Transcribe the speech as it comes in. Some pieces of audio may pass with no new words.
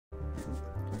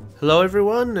Hello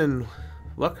everyone and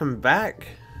welcome back,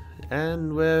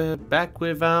 and we're back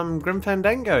with Grim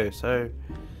Fandango. So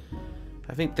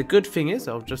I think the good thing is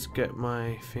I'll just get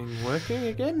my thing working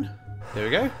again. There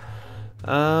we go.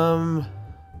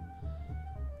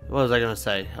 What was I gonna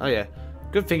say? Oh yeah,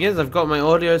 good thing is I've got my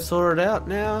audio sorted out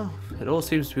now. It all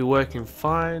seems to be working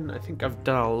fine. I think I've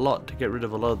done a lot to get rid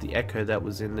of a lot of the echo that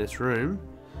was in this room.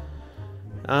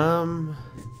 And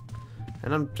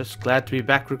I'm just glad to be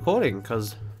back recording,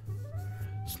 because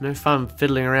it's no fun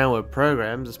fiddling around with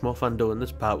programs. It's more fun doing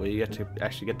this part where you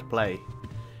actually get to play,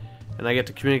 and I get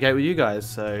to communicate with you guys.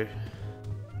 So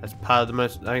that's part of the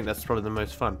most. I think that's probably the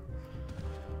most fun.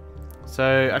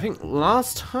 So I think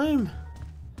last time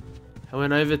I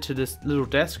went over to this little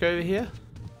desk over here,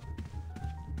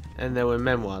 and there were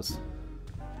memoirs.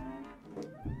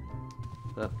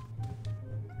 But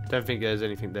don't think there's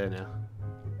anything there now.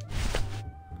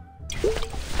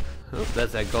 Oh,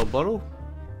 that's that gold bottle.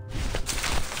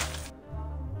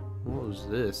 What was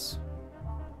this?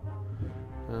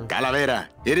 Calavera,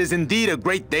 it is indeed a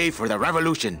great day for the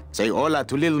revolution. Say hola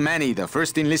to little Manny, the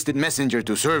first enlisted messenger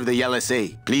to serve the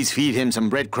LSA. Please feed him some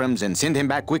breadcrumbs and send him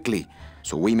back quickly,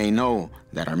 so we may know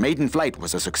that our maiden flight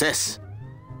was a success.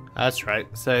 That's right.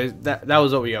 So that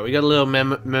was what we got. We got a little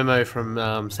memo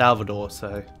from Salvador,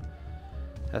 so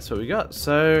that's what we got.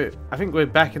 So I think we're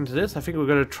back into this. I think we're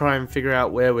going to try and figure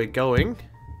out where we're going.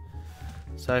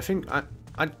 So I think I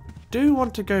do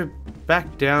want to go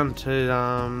back down to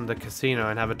the casino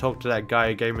and have a talk to that guy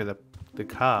who gave me the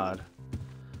card.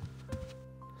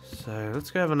 So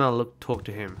let's go have another talk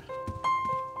to him.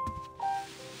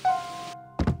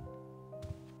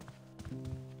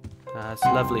 It's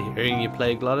lovely hearing you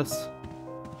play, Glottis.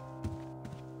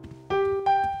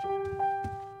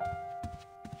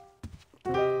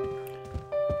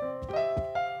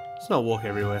 Let's not walk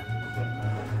everywhere.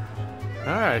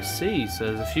 I see. So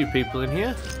there's a few people in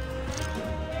here.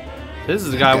 This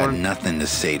is the guy. I got nothing to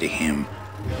say to him.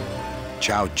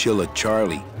 Chow Chilla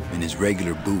Charlie in his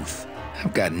regular booth.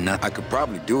 I've got nothing. I could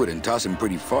probably do it and toss him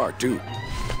pretty far too.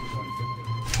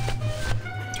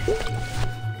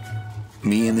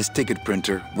 Me and this ticket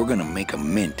printer, we're gonna make a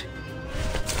mint.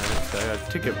 So a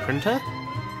ticket printer.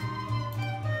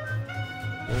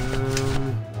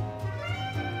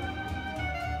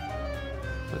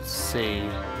 Let's see.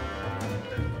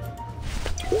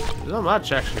 There's not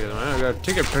much actually at the moment. I've got a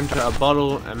ticket printer, a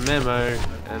bottle, a memo,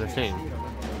 and a thing.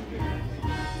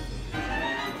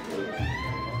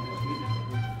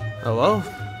 Oh well.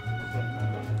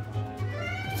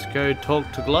 Let's go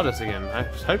talk to Glottis again. I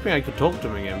was hoping I could talk to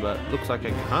him again, but looks like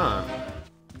I can't.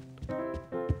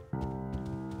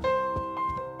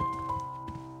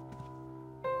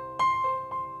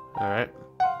 Alright.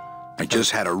 I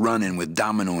just had a run-in with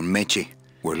Domino and Meche.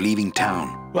 We're leaving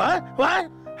town. What?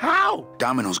 What? How?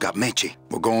 Domino's got Meche.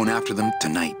 We're going after them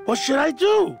tonight. What should I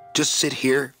do? Just sit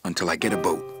here until I get a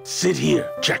boat. Sit here.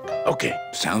 Check. Okay.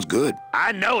 Sounds good.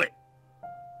 I know it.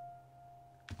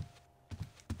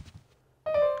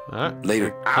 Alright.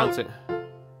 Later.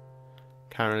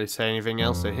 Can't really say anything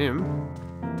else to him.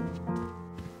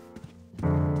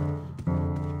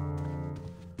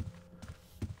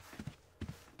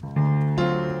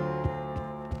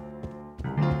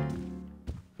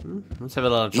 Let's have a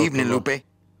lot of talk. Evening, Lupe.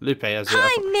 Lupe has it.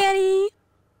 Hi, Manny.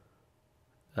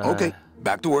 Okay,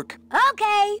 back to work.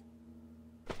 Okay.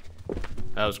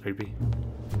 That was creepy.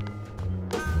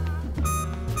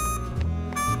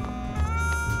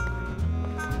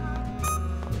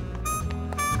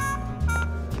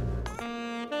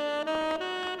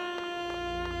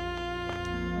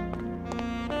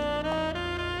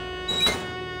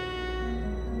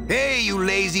 Hey, you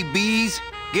lazy bees.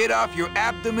 Get off your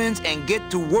abdomens and get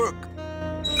to work.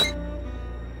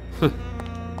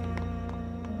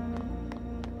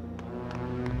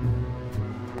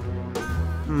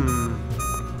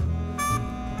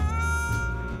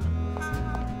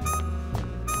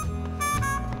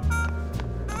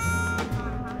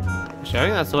 Actually, I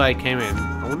think that's the way I came in.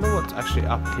 I wonder what's actually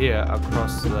up here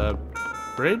across the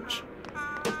bridge.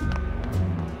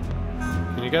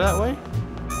 Can you go that way?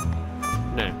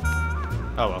 No.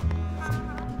 Oh well.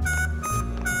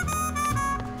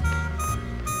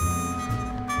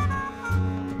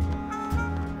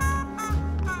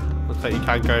 Looks like you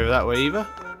can't go over that way either.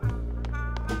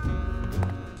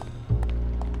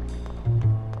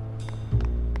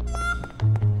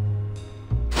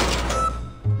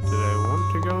 Do they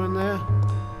want to go in there?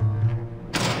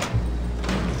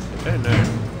 I don't know.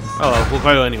 Oh well, we'll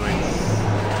go anyway.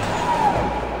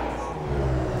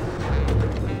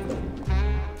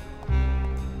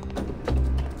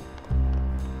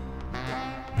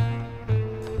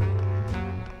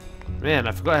 Man,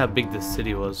 I forgot how big this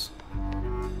city was.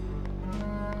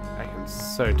 I can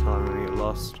so tell I'm gonna get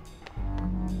lost.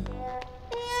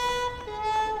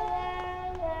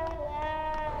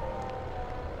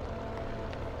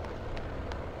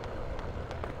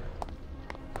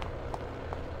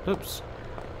 Oops.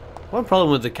 One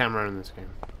problem with the camera in this game.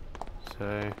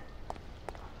 So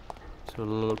we'll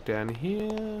look down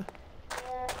here.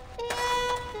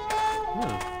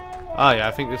 Oh yeah,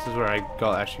 I think this is where I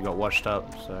actually got washed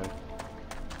up, so.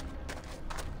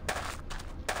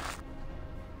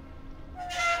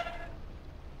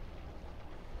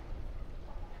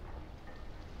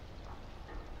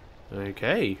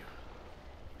 Okay.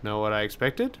 Know what I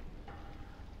expected?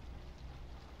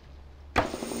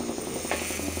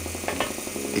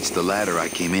 It's the ladder I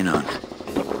came in on.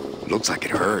 Looks like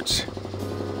it hurts.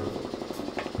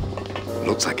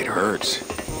 Looks like it hurts.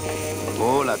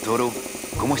 Hola, Toro.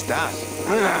 ¿Cómo estás?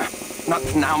 Not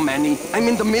now, Manny. I'm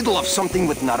in the middle of something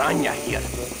with Naranja here.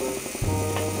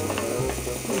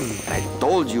 I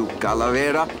told you,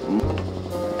 Calavera.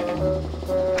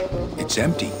 It's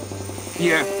empty.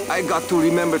 Yeah, I got to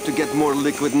remember to get more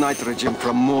liquid nitrogen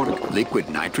from morgue. Liquid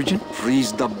nitrogen?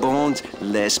 Freeze the bones,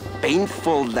 less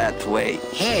painful that way.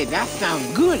 Hey, that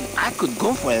sounds good. I could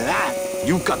go for that.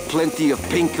 You got plenty of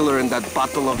painkiller in that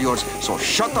bottle of yours, so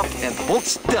shut up and hold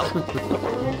still.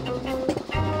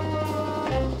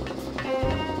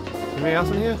 Anything else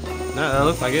in here? No, that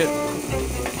looks like it.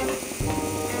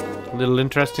 Little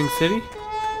interesting city.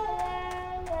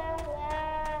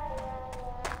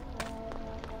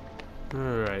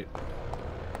 Alright.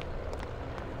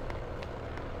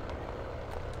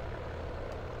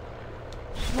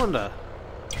 Just wonder.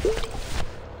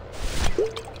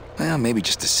 Well, maybe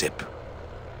just a sip.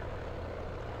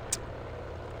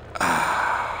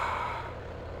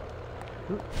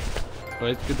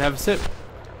 Always good to have a sip.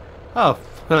 Oh,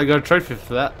 I got a trophy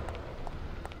for that.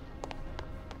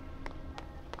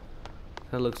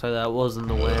 That looks like that wasn't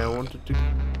the way I wanted to.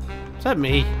 Is that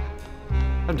me?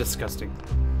 I'm disgusting.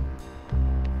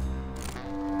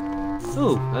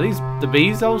 Ooh, are these the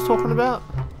bees I was talking about?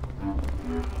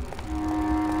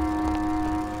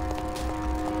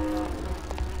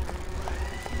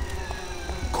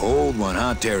 Cold one,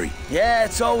 huh, Terry? Yeah,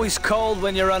 it's always cold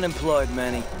when you're unemployed,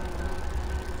 Manny.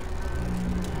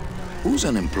 Who's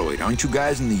unemployed? Aren't you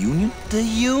guys in the union? The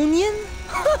union?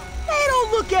 They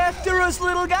don't look after us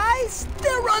little guys.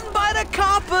 They're run by the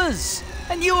coppers.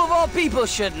 And you of all people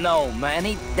should know,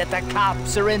 Manny, that the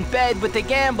cops are in bed with the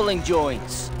gambling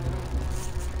joints.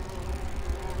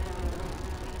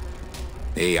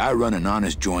 Hey, I run an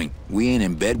honest joint. We ain't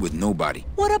in bed with nobody.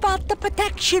 What about the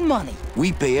protection money?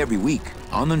 We pay every week.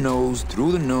 On the nose,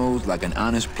 through the nose, like an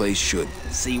honest place should.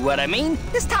 See what I mean?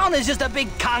 This town is just a big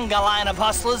conga line of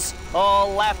hustlers,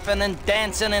 all laughing and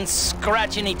dancing and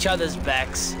scratching each other's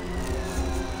backs.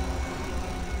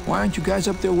 Why aren't you guys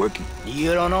up there working?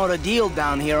 You don't know the deal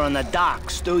down here on the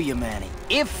docks, do you, Manny?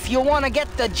 If you want to get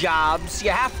the jobs,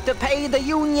 you have to pay the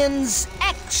unions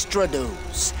extra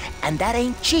dues. And that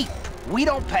ain't cheap. We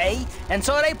don't pay, and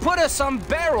so they put us on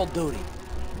barrel duty.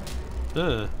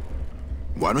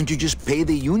 Why don't you just pay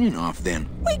the union off then?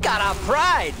 We got our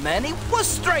pride, Manny. We're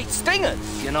straight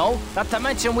stingers, you know? Not to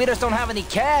mention we just don't have any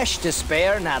cash to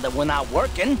spare now that we're not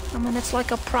working. I mean, it's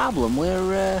like a problem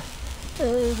where,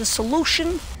 the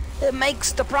solution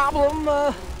makes the problem,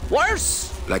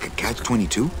 worse. Like a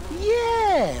catch-22?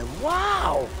 Yeah,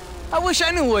 wow. I wish I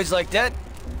knew words like that.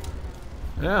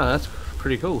 Yeah, that's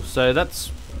pretty cool. So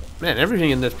that's... Man, everything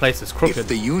in this place is crooked. If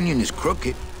the union is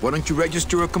crooked, why don't you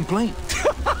register a complaint?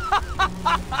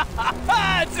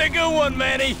 That's a good one,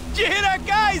 Manny. Did you hear that,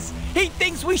 guys? He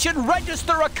thinks we should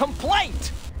register a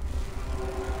complaint.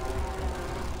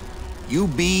 You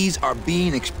bees are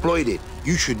being exploited.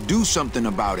 You should do something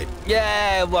about it.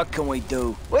 Yeah, what can we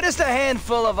do? We're just a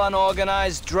handful of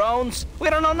unorganized drones. We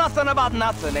don't know nothing about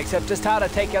nothing except just how to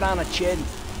take it on a chin.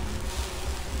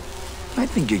 I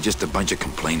think you're just a bunch of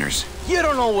complainers. You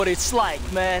don't know what it's like,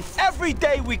 man. Every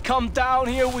day we come down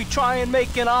here, we try and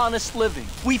make an honest living.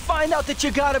 We find out that you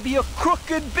gotta be a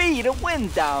crooked bee to win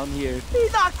down here. He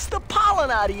knocks the pollen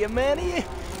out of you, man. He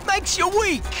makes you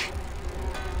weak.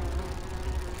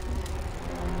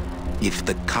 If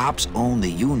the cops own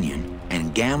the union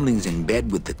and gambling's in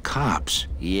bed with the cops...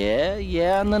 Yeah,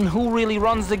 and then who really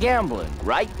runs the gambling,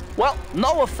 right? Well,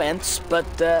 no offense, but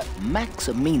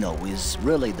Maximino is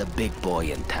really the big boy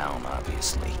in town,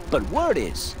 obviously. But word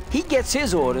is, he gets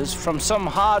his orders from some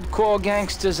hardcore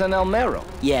gangsters in El Mero.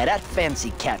 Yeah, that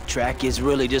fancy cat track is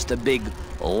really just a big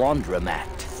laundromat.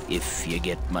 if you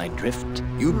get my drift.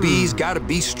 You bees gotta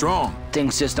be strong.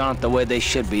 Things just aren't the way they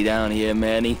should be down here,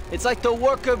 Manny. It's like the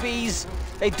worker bees.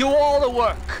 They do all the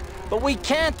work, but we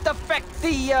can't affect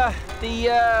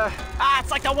it's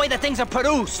like the way that things are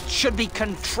produced should be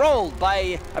controlled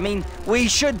by, we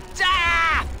should,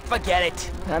 forget it.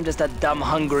 I'm just a dumb,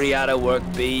 hungry, out-of-work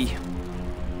bee.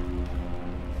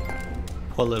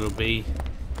 Poor little bee.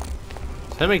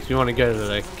 So that makes me want to go to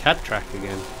the cat track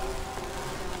again.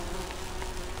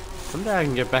 Someday I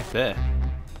can get back there.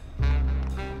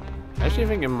 I actually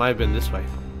think it might have been this way.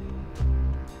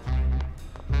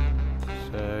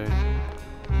 So,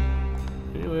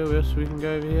 anywhere else we can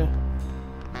go over here?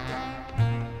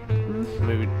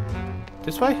 Maybe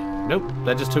this way? Nope,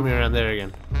 that just took me around there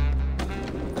again.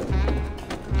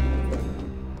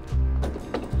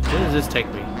 So where does this take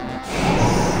me?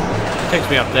 It takes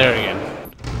me up there again.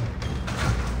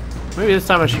 Maybe this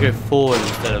time I should go forward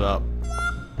instead of up.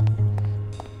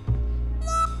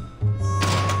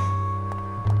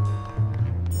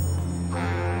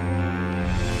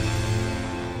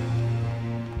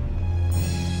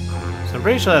 So I'm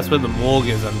pretty sure that's where the morgue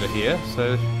is under here,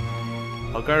 so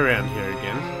I'll go around here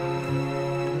again.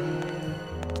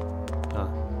 Oh,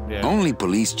 yeah. Only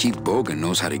Police Chief Bogan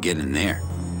knows how to get in there.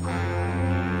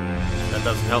 That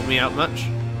doesn't help me out much.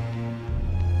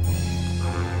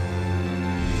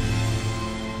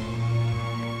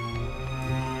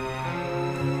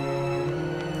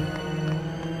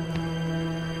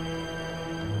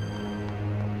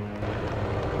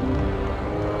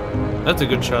 That's a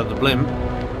good shot of the blimp.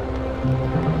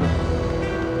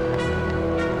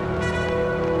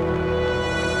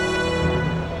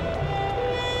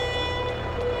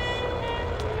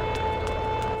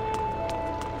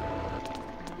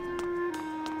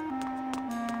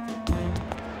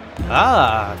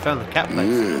 Ah, I found the cat place.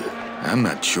 Ugh, I'm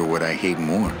not sure what I hate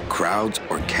more, crowds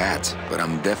or cats, but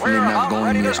I'm definitely not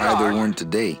going near either one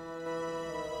today.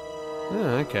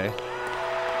 Oh, okay.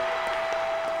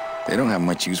 They don't have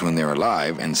much use when they're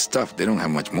alive, and stuff, they don't have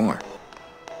much more.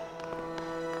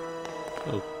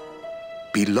 Oh.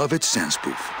 Beloved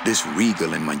Sandspoof, this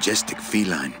regal and majestic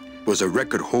feline, was a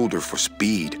record holder for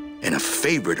speed and a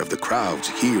favorite of the crowds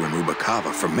here in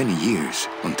Rubacava for many years,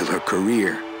 until her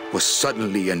career was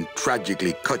suddenly and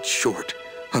tragically cut short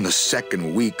on the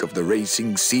second week of the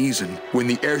racing season, when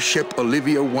the airship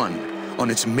Olivia 1, on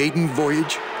its maiden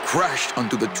voyage, crashed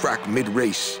onto the track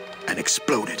mid-race and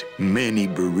exploded. Many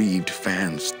bereaved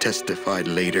fans testified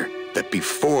later that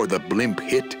before the blimp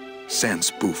hit,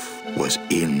 Sandspoof was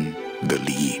in the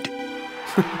lead.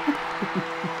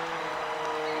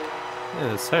 Yeah,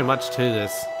 there's so much to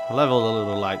this. I love all the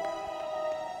little, like,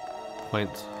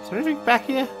 points. Is there anything back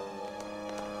here?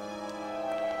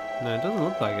 No, it doesn't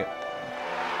look like it.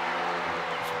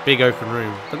 It's a big open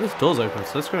room. But this door's open,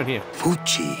 so let's go in here.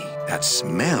 Fuchi, that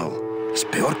smell is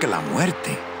peor que la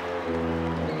muerte.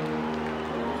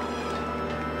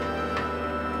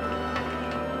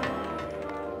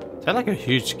 Is that like a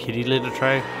huge kitty litter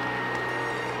tray?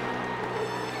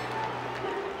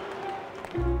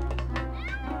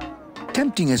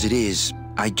 Tempting as it is,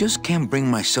 I just can't bring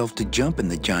myself to jump in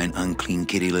the giant unclean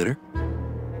kitty litter.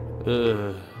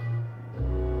 Ugh.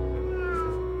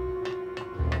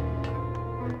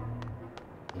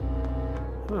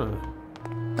 Huh.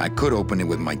 I could open it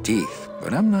with my teeth,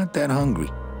 but I'm not that hungry.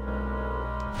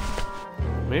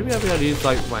 Maybe I'll be able to use,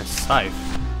 like, my scythe.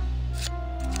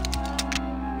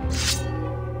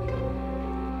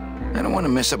 I don't want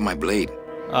to mess up my blade.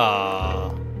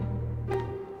 Ah.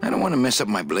 I don't want to mess up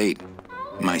my blade.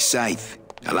 My scythe.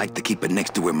 I like to keep it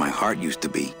next to where my heart used to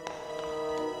be.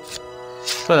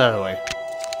 Put that away.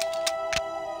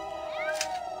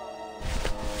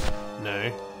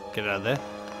 No. Get out of there.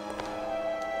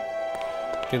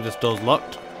 I think this door's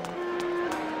locked.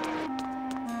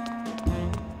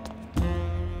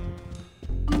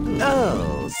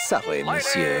 Oh, sorry,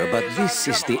 monsieur, but this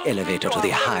is the elevator to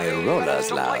the High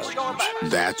Rollers Lounge.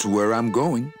 That's where I'm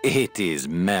going. It is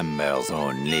members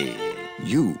only.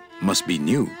 You must be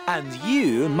new. And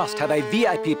you must have a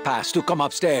VIP pass to come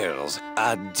upstairs.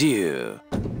 Adieu.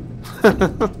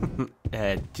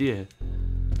 Adieu.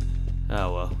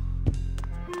 Oh well.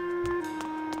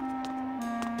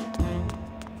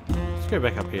 Let's go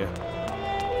back up here.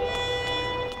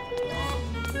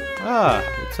 Ah,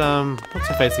 it's what's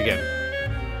her face again?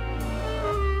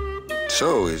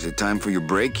 So, is it time for your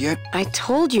break yet? I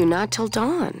told you not till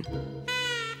dawn.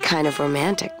 Kind of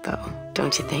romantic, though,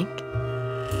 don't you think?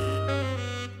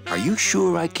 Are you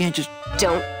sure I can't just...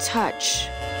 Don't touch.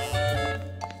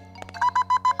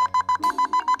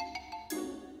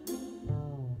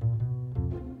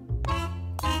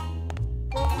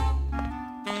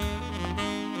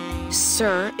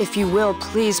 Sir, if you will,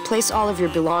 please place all of your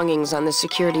belongings on the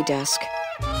security desk.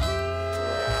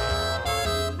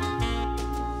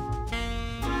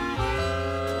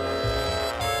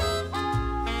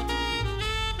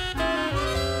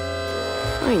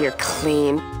 Oh, you're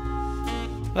clean.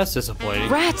 That's disappointing.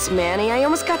 Rats, Manny, I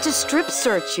almost got to strip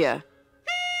search you.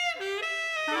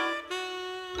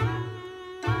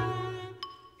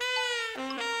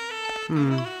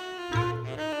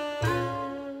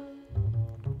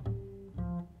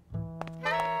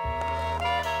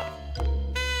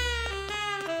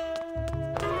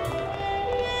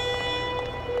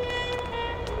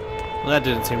 Well, that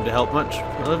didn't seem to help much.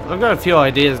 I've got a few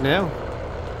ideas now.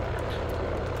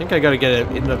 I think I gotta get it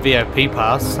in the VIP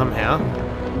pass somehow.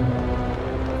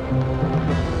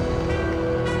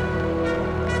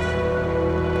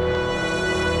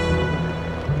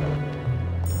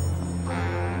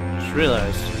 Just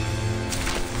realized.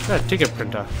 Got a ticket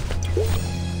printer.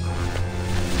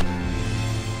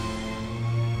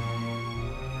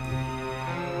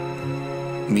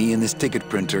 Me and this ticket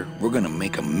printer, we're gonna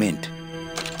make a mint.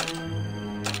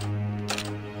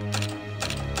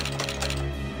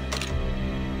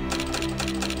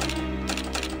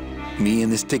 Me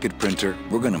and this ticket printer,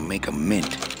 we're gonna make a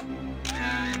mint.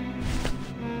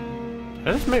 Did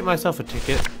I just make myself a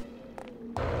ticket?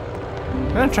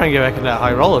 I'm gonna try and get back in that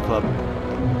high roller club.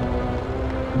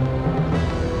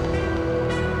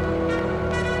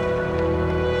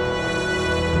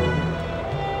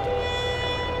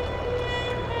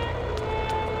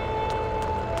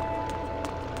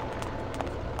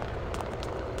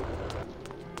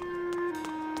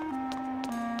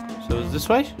 So is this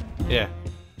way? Yeah.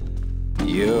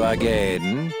 You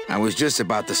again? I was just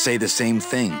about to say the same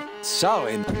thing. So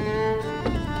in...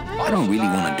 I don't really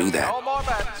want to do that. No more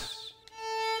bets.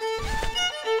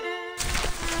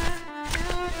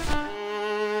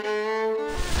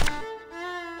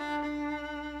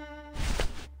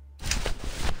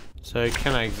 So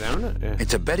can I examine it? Yeah.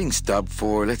 It's a betting stub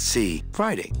for, let's see,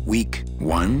 Friday. Week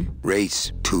 1,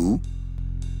 race 2.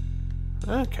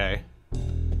 Okay.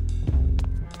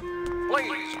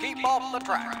 Please keep off the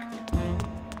track.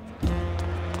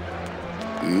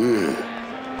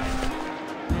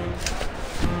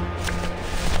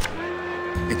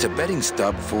 It's a betting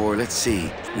stub for, let's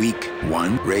see, week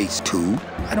 1, race 2.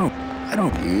 I don't.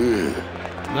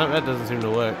 No, that doesn't seem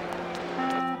to work.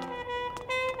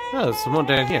 Oh, there's some more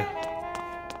down here.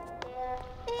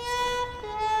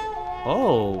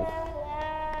 Oh.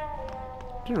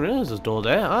 Didn't realize there's a door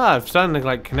there. Ah, I've started to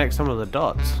like connect some of the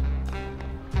dots.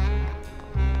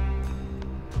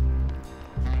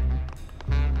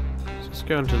 Let's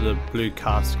go into the blue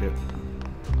casket.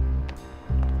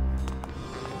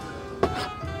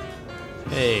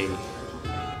 Hey.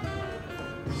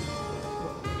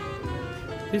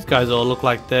 These guys all look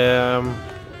like they're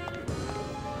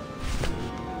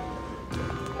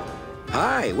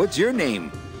Hi, what's your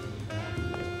name?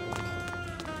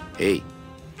 Hey,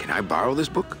 can I borrow this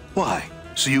book? Why?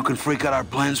 So you can freak out our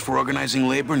plans for organizing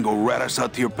labor and go rat us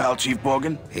out to your pal, Chief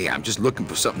Morgan? Hey, I'm just looking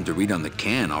for something to read on the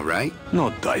can, all right?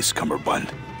 No dice,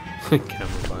 Cumberbund.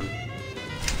 Cumberbund.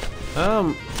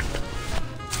 I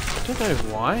don't know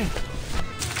why.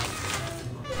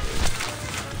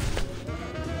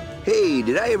 Hey,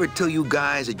 did I ever tell you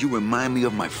guys that you remind me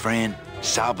of my friend,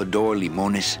 Salvador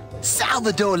Limones?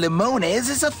 Salvador Limones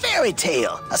is a fairy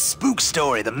tale, a spook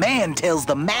story the man tells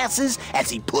the masses as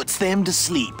he puts them to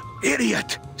sleep.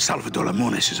 Idiot! Salvador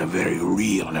Limones is a very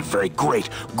real and a very great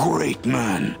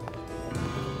man.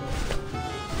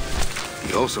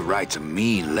 He also writes a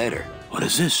mean letter. What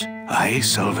is this? I,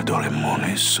 Salvador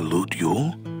Limones, salute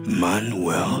you,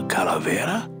 Manuel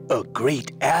Calavera? A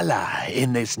great ally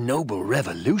in this noble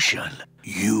revolution.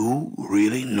 You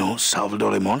really know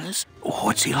Salvador Limones?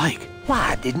 What's he like?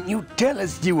 Why didn't you tell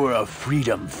us you were a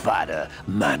freedom fighter,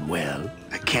 Manuel?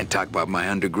 I can't talk about my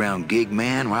underground gig,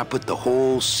 man, where I put the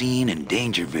whole scene in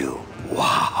Dangerville.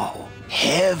 Wow,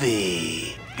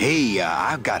 heavy. Hey,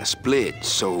 I've got a split,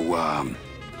 so,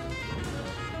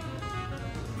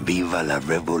 Viva la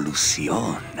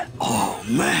revolución. Oh,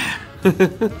 man.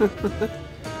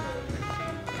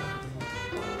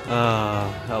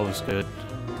 That was good.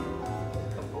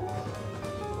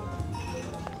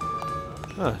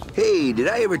 Huh. Hey, did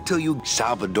I ever tell you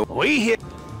Salvador? We here.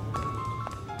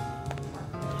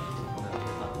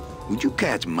 Would you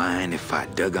cats mind if I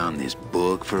dug on this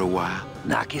book for a while?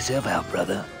 Knock yourself out,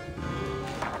 brother.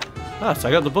 Ah, so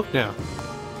I got the book now.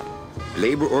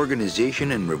 Labor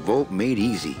Organization and Revolt Made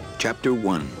Easy. Chapter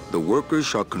 1. The workers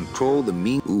shall control the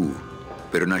mean... Ooh,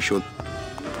 better not show...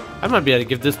 I might be able to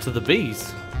give this to the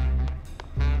bees.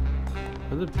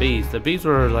 Where are the bees? The bees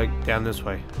were like down this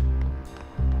way.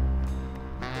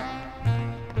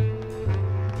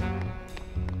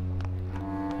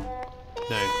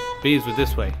 bees were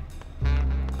this way.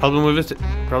 Problem with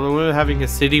having a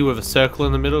city with a circle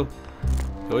in the middle.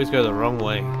 You always go the wrong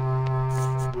way.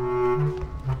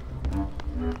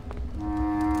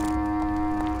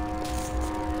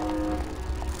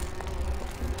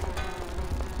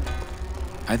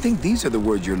 I think these are the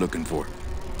words you're looking for.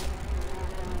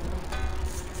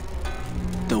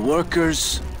 The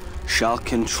workers shall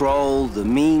control the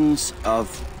means of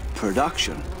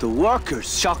production. The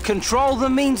workers shall control the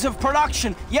means of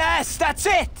production. Yes, that's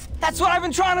it! That's what I've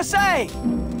been trying to say!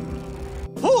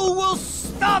 Who will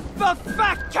stop the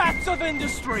fat cats of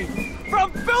industry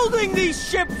from building these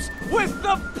ships with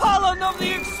the pollen of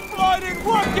the exploited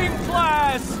working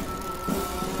class?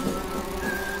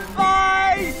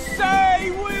 I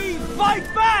say we fight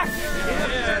back!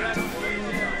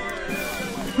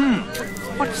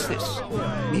 What's this?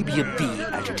 Maybe a bee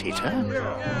agitator?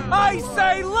 I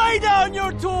say lay down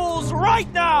your tools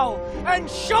right now and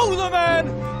show the man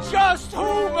just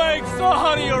who makes the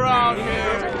honey around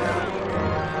here!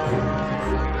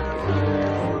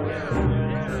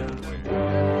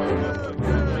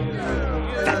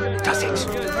 That does it.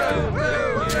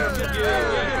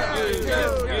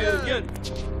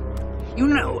 You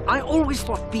know, I always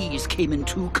thought bees came in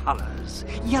two colors,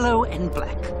 yellow and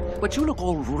black. But you look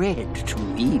all red to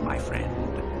me, my friend.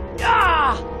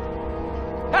 Ah!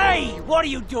 Hey, what are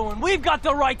you doing? We've got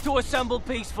the right to assemble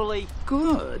peacefully.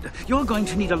 Good. You're going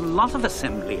to need a lot of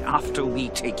assembly after we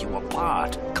take you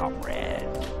apart, comrade.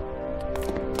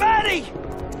 Manny!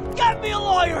 Get me a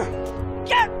lawyer!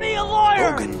 Get me a lawyer!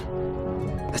 Logan,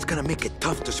 that's gonna make it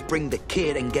tough to spring the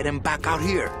kid and get him back out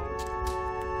here.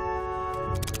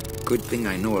 Good thing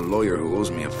I know a lawyer who owes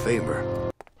me a favor.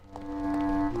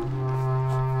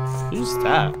 Who's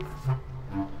that?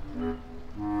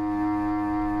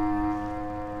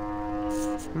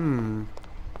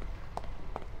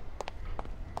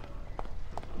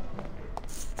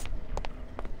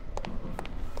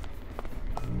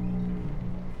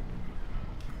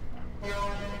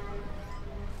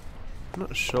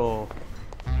 Not sure.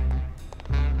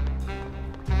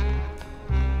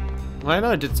 I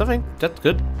know I did something. That's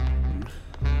good.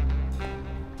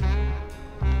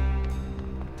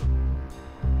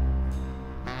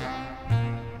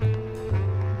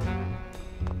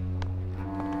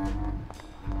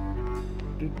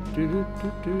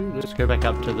 Let's go back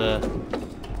up to the...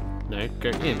 No, go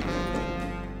in.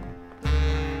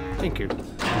 Thank you.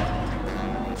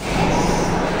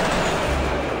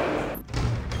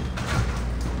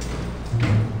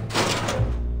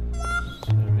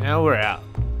 So now we're out.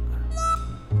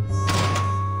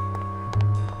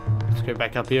 Let's go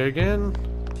back up here again.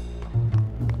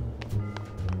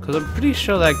 Because I'm pretty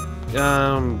sure that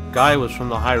guy was from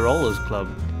the High Rollers Club.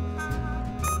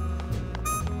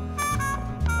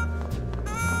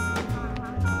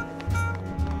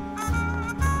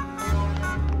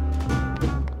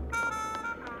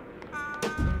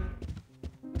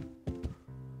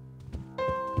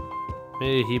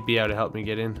 Maybe he'd be able to help me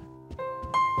get in.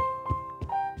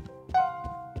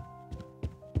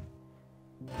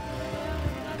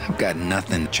 I've got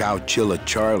nothing. Chow Chilla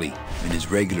Charlie in his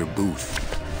regular booth.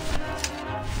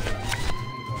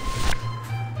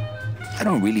 I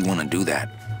don't really want to do that.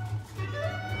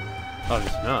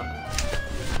 Obviously not.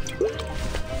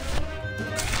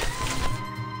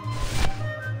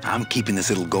 I'm keeping this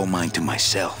little gold mine to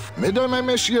myself. Mesdames et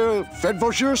messieurs, faites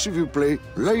vos jeux s'il vous plaît.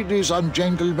 Ladies and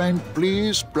gentlemen,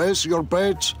 please place your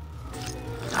bets.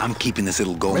 I'm keeping this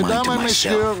little gold mine Mesdames to et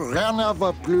myself. messieurs, rien ne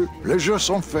va plus. Les jeux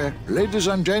sont faits. Ladies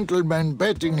and gentlemen,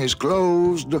 betting is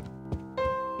closed.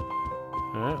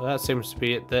 Alright, well, that seems to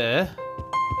be it there.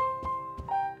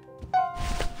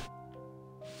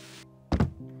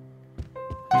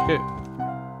 Let's go.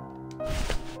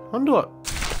 Wonder what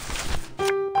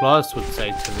Glass would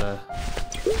say to the...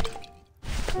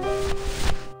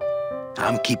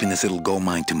 I'm keeping this little gold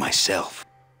mine to myself.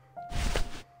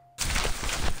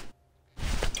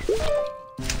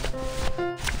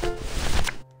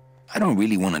 I don't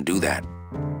really want to do that.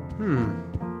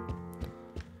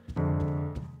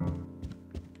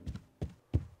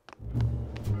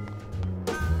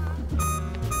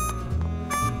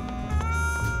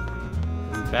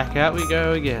 Back out we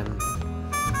go again.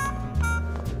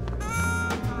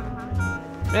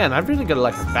 Man, I've really got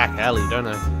like a back alley, don't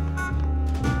I?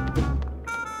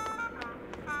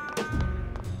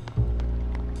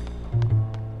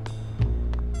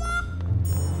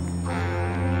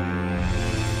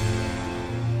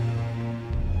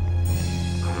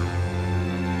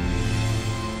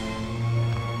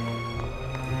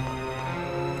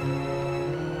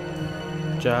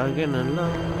 Jogging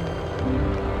along.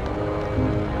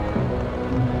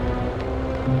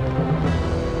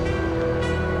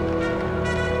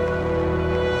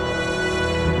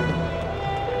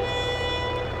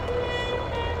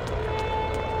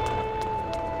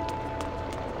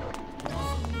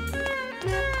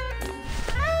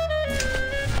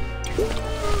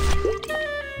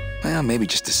 Well, maybe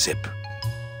just a sip.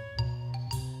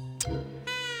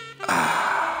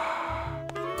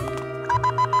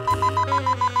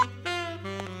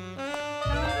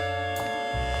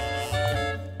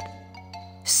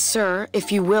 Sir,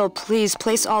 if you will, please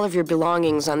place all of your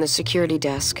belongings on the security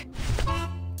desk.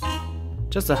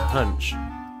 Just a hunch.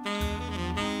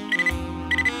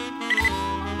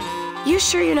 You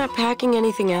sure you're not packing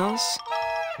anything else?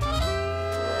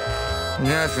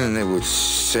 Nothing that would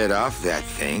set off that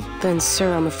thing. Then,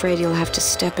 sir, I'm afraid you'll have to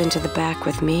step into the back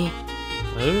with me.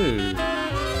 Ooh.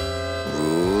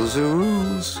 Rules are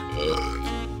rules.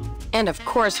 And of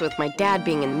course, with my dad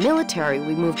being in the military,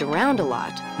 we moved around a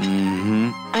lot.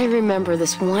 Mm-hmm. I remember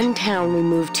this one town we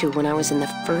moved to when I was in the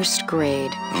 1st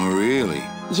grade. Oh, really?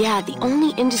 Yeah, the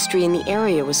only industry in the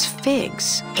area was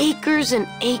figs. Acres and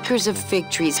acres of fig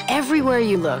trees everywhere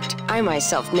you looked. I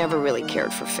myself never really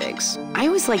cared for figs. I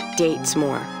always liked dates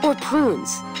more. Or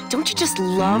prunes. Don't you just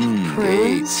love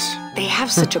prunes? Dates. They have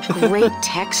such a great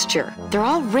texture. They're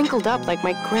all wrinkled up like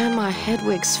my Grandma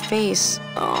Hedwig's face.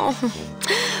 Oh,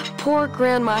 poor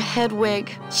Grandma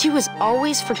Hedwig. She was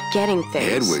always forgetting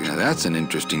things. Hedwig, now that's an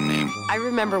interesting name. I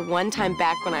remember one time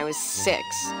back when I was 6.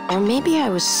 Or maybe I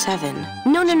was 7.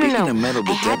 No. Speaking of metal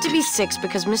I had to be detectors. 6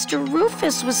 because Mr.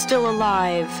 Rufus was still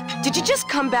alive. Did you just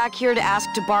come back here to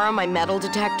ask to borrow my metal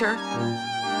detector?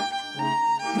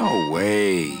 No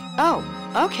way. Oh,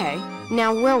 okay.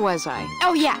 Now, where was I?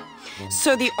 Oh, yeah.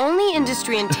 So the only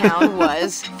industry in town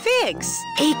was figs.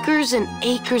 Acres and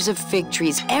acres of fig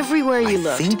trees everywhere you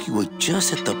looked. I think you were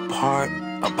just at the part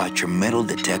about your metal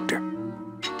detector.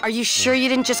 Are you sure you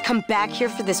didn't just come back here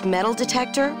for this metal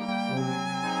detector?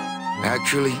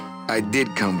 Actually, I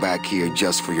did come back here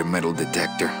just for your metal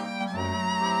detector.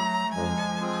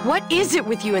 What is it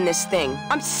with you in this thing?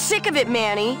 I'm sick of it,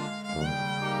 Manny.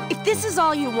 If this is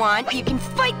all you want, you can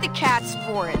fight the cats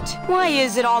for it. Why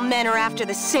is it all men are after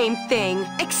the same thing?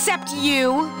 Except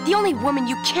you. The only woman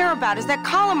you care about is that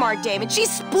Calamar dame, and she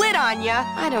split on ya.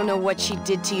 I don't know what she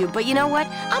did to you, but you know what?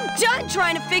 I'm done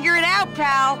trying to figure it out,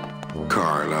 pal.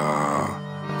 Carla.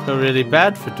 I feel really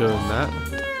bad for doing that.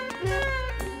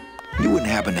 You wouldn't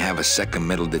happen to have a second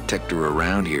metal detector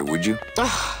around here, would you?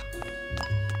 Ugh.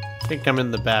 I think I'm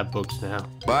in the bad books now.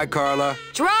 Bye, Carla.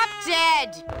 Drop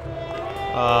dead!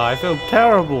 I feel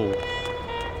terrible.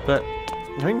 But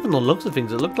I think from the looks of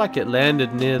things, it looked like it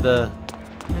landed near the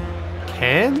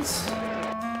cans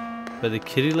where the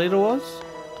kitty litter was.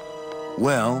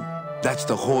 Well, that's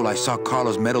the hole I saw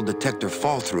Carla's metal detector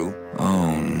fall through.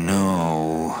 Oh,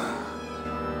 no.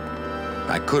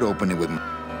 I could open it with my...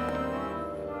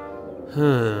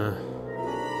 Huh.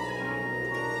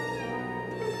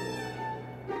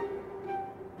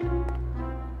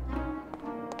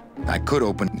 I could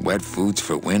open wet foods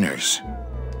for winners.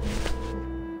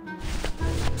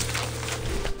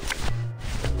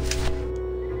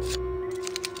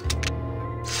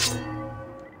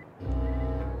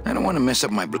 I don't want to mess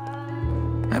up my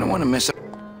I don't want to mess up.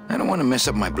 I don't want to mess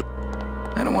up my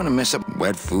I don't want to mess up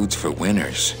wet foods for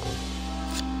winners.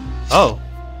 Oh.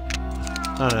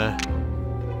 I don't know.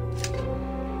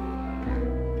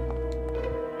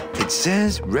 It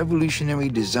says revolutionary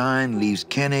design leaves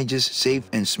can edges safe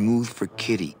and smooth for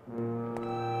kitty.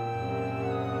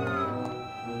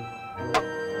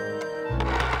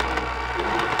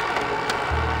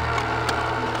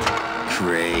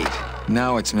 Great.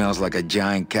 Now it smells like a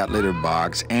giant cat litter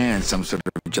box and some sort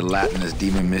of gelatinous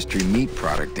demon mystery meat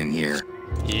product in here.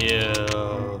 Yeah.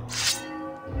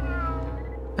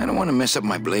 I don't want to mess up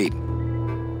my blade.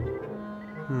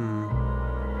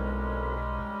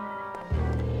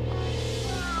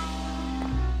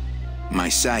 My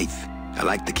scythe. I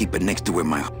like to keep it next to where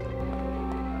my...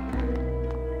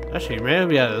 Actually,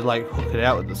 maybe I would like hook it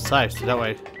out with the scythe, so that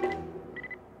way.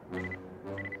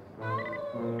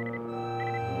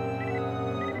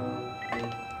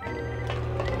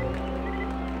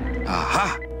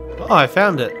 Aha! Oh, I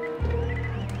found it.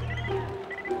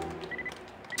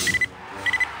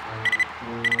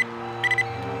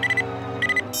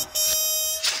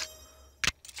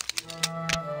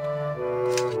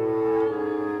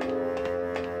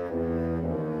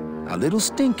 A little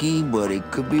stinky, but it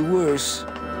could be worse.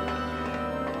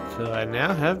 So I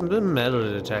now have the metal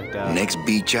detector. Next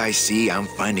beach I see, I'm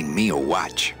finding me a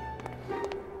watch.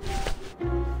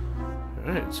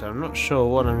 Alright, so I'm not sure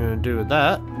what I'm going to do with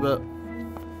that, but...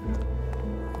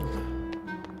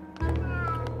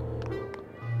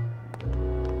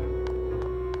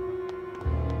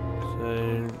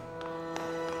 So...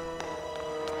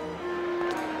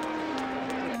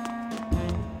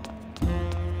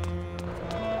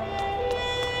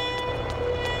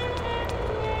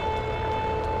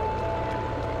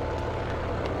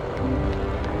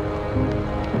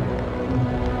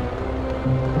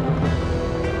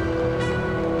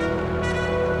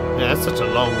 Yeah, that's such a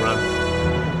long run.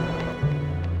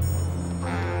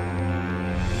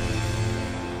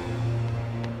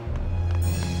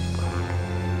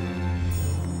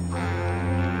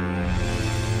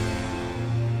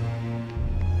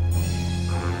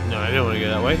 No, I don't want to go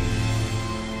that way.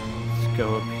 Let's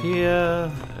go up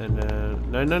here, and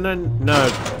no.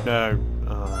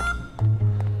 Oh.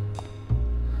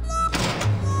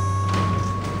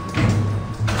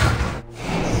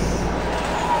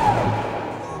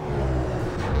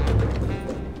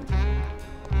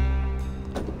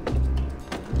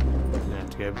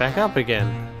 Go back up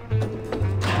again.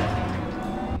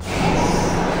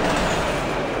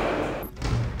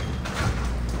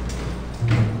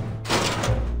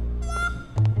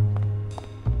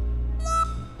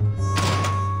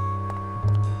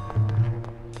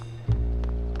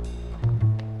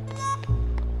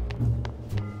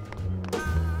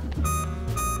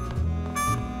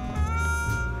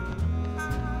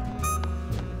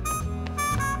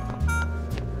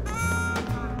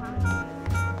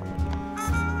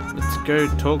 Go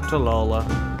talk to Lola.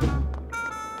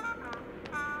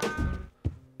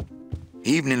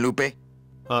 Evening, Lupe.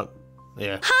 Oh,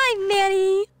 yeah. Hi,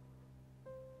 Manny.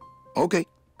 Okay.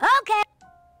 Okay.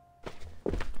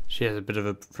 She has a bit of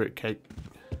a fruitcake.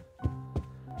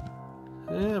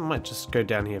 Yeah, I might just go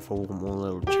down here for one more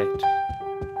little check.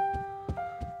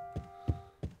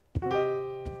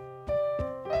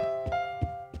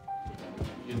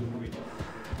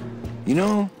 You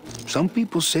know, some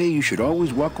people say you should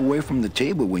always walk away from the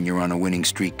table when you're on a winning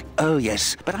streak. Oh,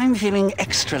 yes, but I'm feeling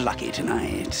extra lucky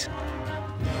tonight.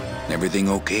 Everything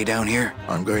okay down here?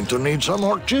 I'm going to need some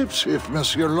more chips if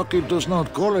Monsieur Lucky does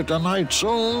not call it a night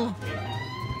soon.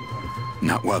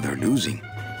 Not while they're losing.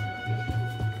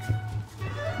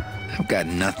 I've got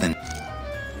nothing.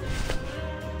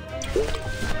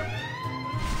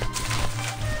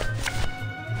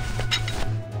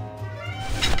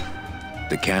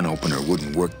 The can opener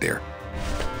wouldn't work there.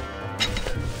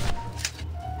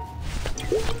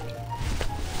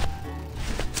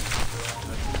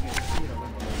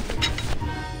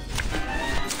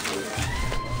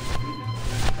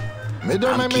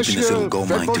 Mesdames et keeping this little messieurs, gold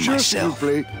faites mine vos to jeux, s'il vous myself.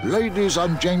 plaît. Ladies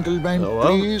and gentlemen, Oh, well.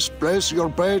 please place your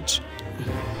bets.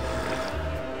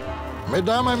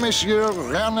 Mesdames et messieurs,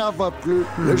 rien ne va plus.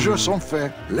 Les jeux sont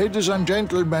faits. Ladies and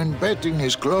gentlemen, betting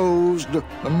is closed.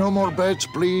 No more bets,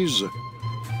 please.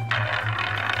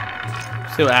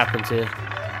 See what happens here.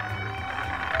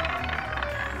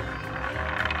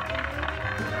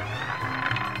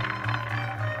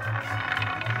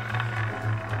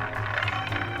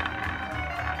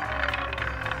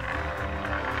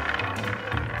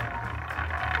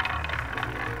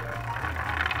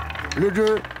 Le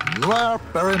jeu Noir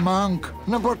Perrimanque.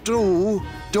 Number 2.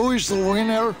 2 is the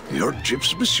winner. Your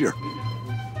chips, monsieur.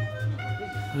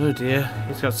 Oh dear,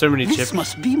 he's got so many This chips.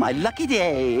 must be my lucky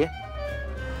day.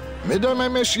 Mesdames et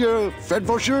messieurs, faites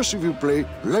vos jeux, s'il vous plaît.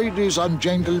 Ladies and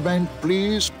gentlemen,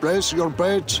 please place your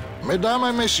bets. Mesdames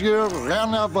et messieurs, rien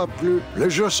ne va plus. Les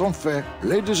jeux sont faits.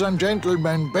 Ladies and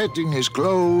gentlemen, betting is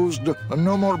closed.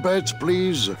 No more bets,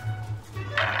 please.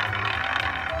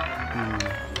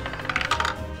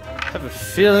 I have a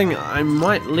feeling I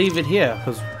might leave it here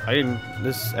because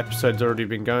this episode's already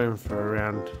been going for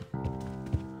around,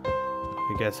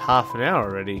 I guess, half an hour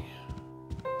already.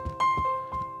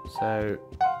 So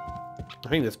I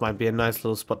think this might be a nice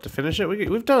little spot to finish it.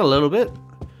 We've done a little bit.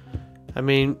 I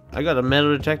mean, I got a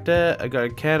metal detector, I got a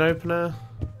can opener.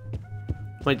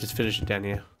 Might just finish it down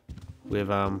here with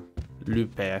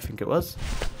Lupe, I think it was.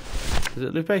 Is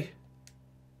it Lupe?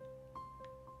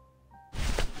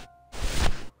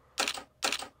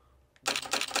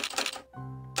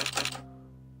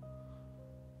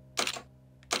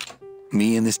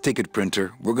 Me and this ticket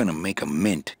printer, we're gonna make a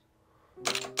mint.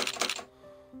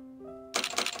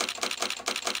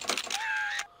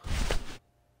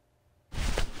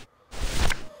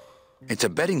 It's a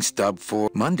betting stub for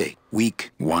Monday.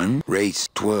 Week 1, race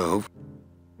 12.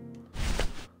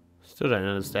 Still don't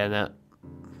understand that.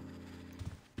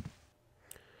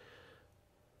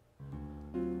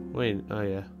 Wait, oh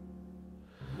yeah.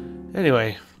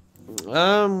 Anyway,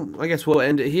 I guess we'll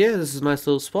end it here. This is a nice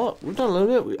little spot. We've done a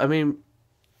little bit. I mean,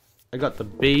 I got the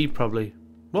B probably.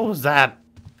 What was that?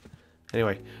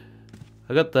 Anyway,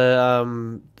 I got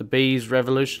the B's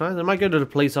revolutionized. I might go to the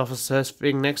police officer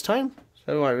thing next time.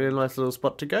 So it might be a nice little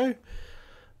spot to go.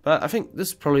 But I think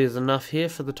this probably is enough here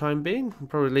for the time being. I'll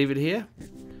probably leave it here.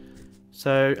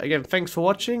 So again, thanks for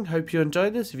watching. Hope you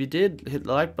enjoyed this. If you did, hit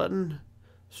the like button,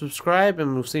 subscribe,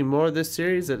 and we'll see more of this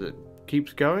series as it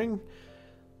keeps going.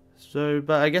 So,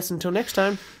 but I guess until next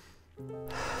time,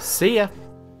 see ya.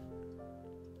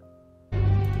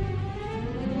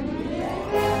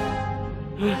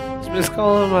 It's Miss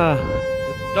Coloma,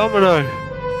 Domino.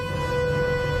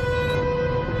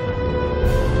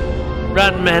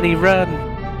 Run, Manny,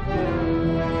 run.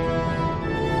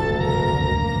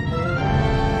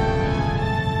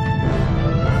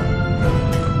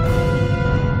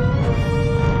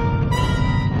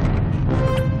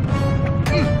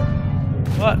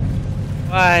 What?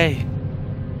 Why?